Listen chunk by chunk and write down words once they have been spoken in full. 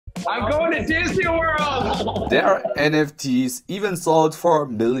I'm going to Disney World! There are NFTs even sold for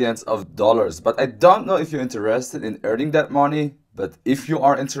millions of dollars, but I don't know if you're interested in earning that money. But if you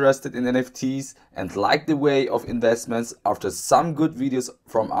are interested in NFTs and like the way of investments, after some good videos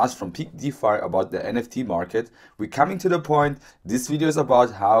from us from Peakdefi about the NFT market, we're coming to the point. This video is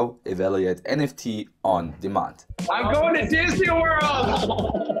about how evaluate NFT on demand. I'm going to Disney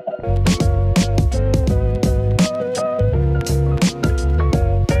World!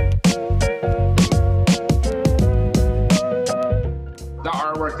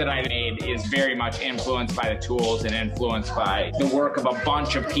 That I made is very much influenced by the tools and influenced by the work of a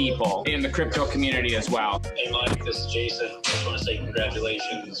bunch of people in the crypto community as well. Hey Mike, this is Jason. I just want to say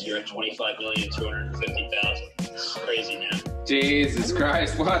congratulations. You're at 25,250,000. Crazy, man. Jesus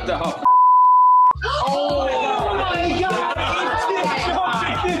Christ, what the hell? Oh my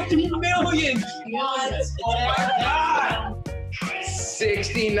God! 50 million! What? Oh my God!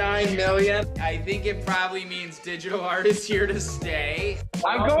 69 million. I think it probably means digital art is here to stay.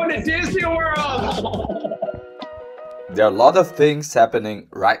 I'm going to Disney World! There are a lot of things happening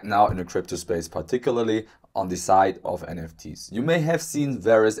right now in the crypto space, particularly on the side of NFTs. You may have seen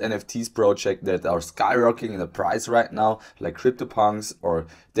various NFTs projects that are skyrocketing in the price right now, like CryptoPunks or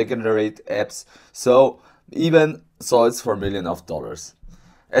Degenerate apps. So even sold for millions of dollars.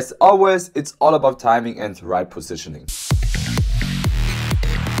 As always, it's all about timing and right positioning.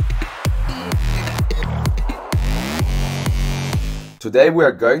 Today we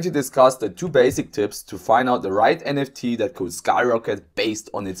are going to discuss the two basic tips to find out the right NFT that could skyrocket based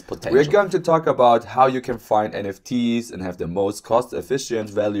on its potential. We're going to talk about how you can find NFTs and have the most cost-efficient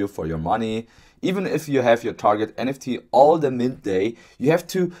value for your money. Even if you have your target NFT all the mint day, you have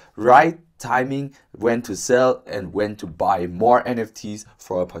to right timing when to sell and when to buy more NFTs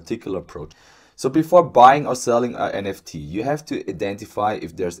for a particular project. So before buying or selling an NFT, you have to identify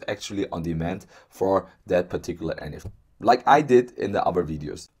if there's actually on demand for that particular NFT, like I did in the other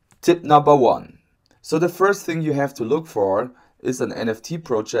videos. Tip number 1. So the first thing you have to look for is an NFT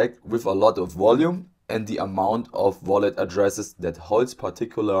project with a lot of volume and the amount of wallet addresses that holds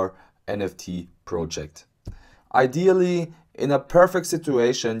particular NFT project. Ideally, in a perfect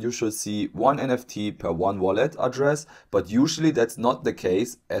situation, you should see one NFT per one wallet address, but usually that's not the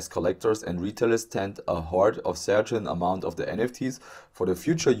case, as collectors and retailers tend to hoard a certain amount of the NFTs for the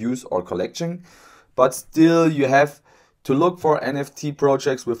future use or collection. But still, you have to look for NFT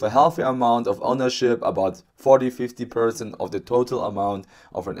projects with a healthy amount of ownership. About 40–50% of the total amount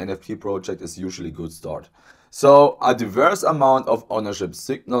of an NFT project is usually a good start. So a diverse amount of ownership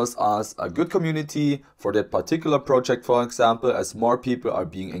signals us a good community for that particular project. For example, as more people are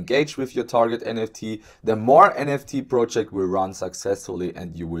being engaged with your target NFT, the more NFT project will run successfully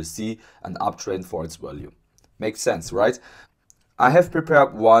and you will see an uptrend for its value. Makes sense, right? I have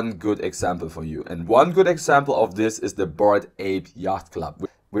prepared one good example for you, and one good example of this is the Bored Ape Yacht Club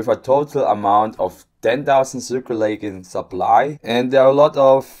with a total amount of 10,000 circulating supply, and there are a lot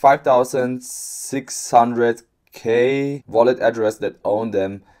of 5,600k wallet address that own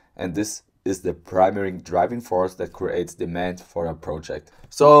them, and this is the primary driving force that creates demand for a project.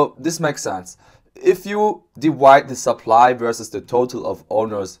 So this makes sense. If you divide the supply versus the total of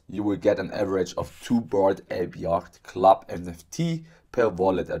owners, you will get an average of 2 Bored Ape Yacht Club NFT per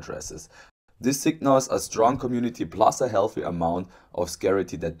wallet addresses. This signals a strong community plus a healthy amount of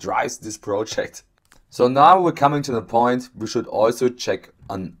scarcity that drives this project. So now we're coming to the point we should also check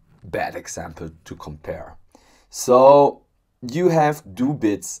a bad example to compare. So you have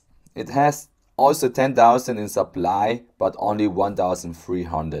DoBits. It has also 10,000 in supply, but only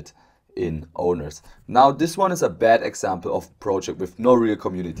 1,300 in owners. Now this one is a bad example of project with no real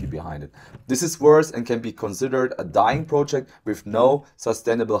community behind it. This is worse and can be considered a dying project with no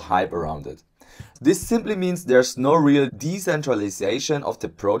sustainable hype around it. This simply means there's no real decentralization of the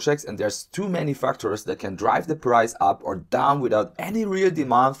projects and there's too many factors that can drive the price up or down without any real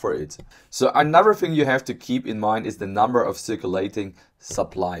demand for it. So another thing you have to keep in mind is the number of circulating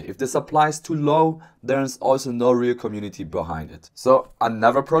supply. If the supply is too low, there's also no real community behind it. So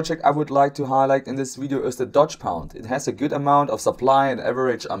another project I would like to highlight in this video is the Dodge Pound. It has a good amount of supply and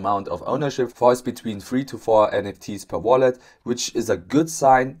average amount of ownership falls between 3 to 4 NFTs per wallet, which is a good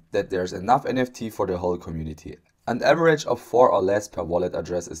sign that there's enough NFT for the whole community. An average of 4 or less per wallet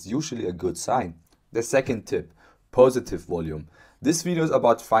address is usually a good sign. The second tip, positive volume. This video is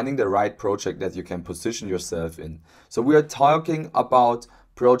about finding the right project that you can position yourself in. So we are talking about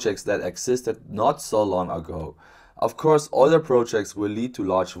projects that existed not so long ago. Of course, older projects will lead to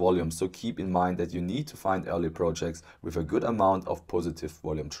large volumes, so keep in mind that you need to find early projects with a good amount of positive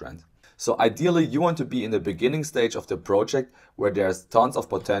volume trend. So ideally, you want to be in the beginning stage of the project where there's tons of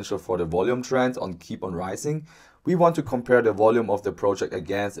potential for the volume trend on keep on rising. We want to compare the volume of the project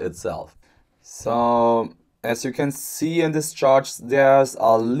against itself. So as you can see in this chart, there's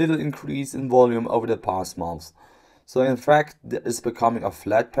a little increase in volume over the past months. So in fact, it's becoming a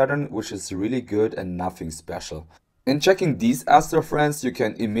flat pattern, which is really good and nothing special. In checking these Astro Friends, you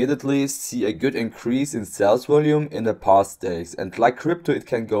can immediately see a good increase in sales volume in the past days. And like crypto, it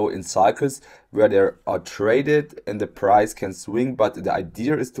can go in cycles where they are traded and the price can swing. But the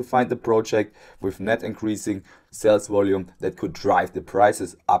idea is to find the project with net increasing sales volume that could drive the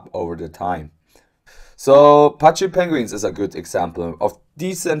prices up over the time. So Pudgy Penguins is a good example of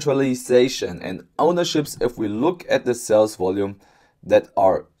decentralization and ownerships if we look at the sales volume that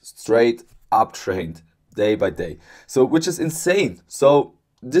are straight up trained day by day. So which is insane. So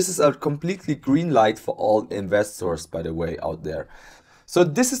this is a completely green light for all investors, by the way, out there. So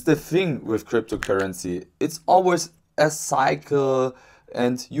this is the thing with cryptocurrency. It's always a cycle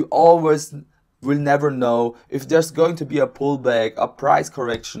and you always will never know if there's going to be a pullback, a price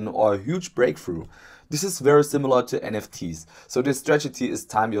correction or a huge breakthrough. This is very similar to NFTs. So the strategy is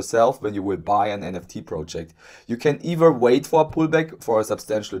time yourself when you will buy an NFT project. You can either wait for a pullback for a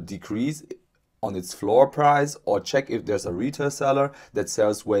substantial decrease on its floor price, or check if there's a retail seller that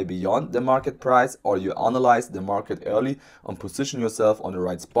sells way beyond the market price, or you analyze the market early and position yourself on the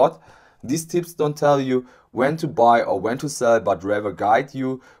right spot. These tips don't tell you when to buy or when to sell, but rather guide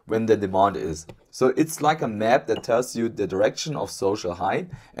you when the demand is. So it's like a map that tells you the direction of social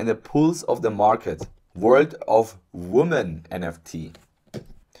hype and the pulse of the market. World of Woman NFT.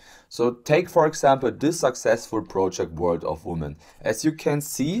 So take for example this successful project World of Woman. As you can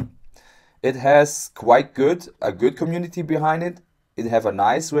see, it has quite a good community behind it. It have a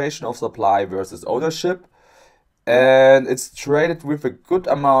nice ratio of supply versus ownership, and it's traded with a good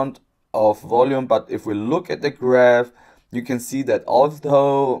amount of volume. But if we look at the graph, you can see that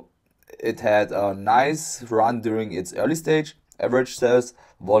although it had a nice run during its early stage, average sales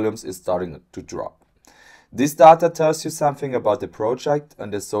volumes is starting to drop. This data tells you something about the project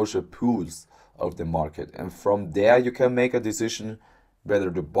and the social pools of the market, and from there you can make a decision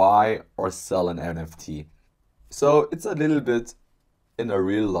whether to buy or sell an NFT. So it's a little bit in a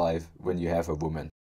real life when you have a woman.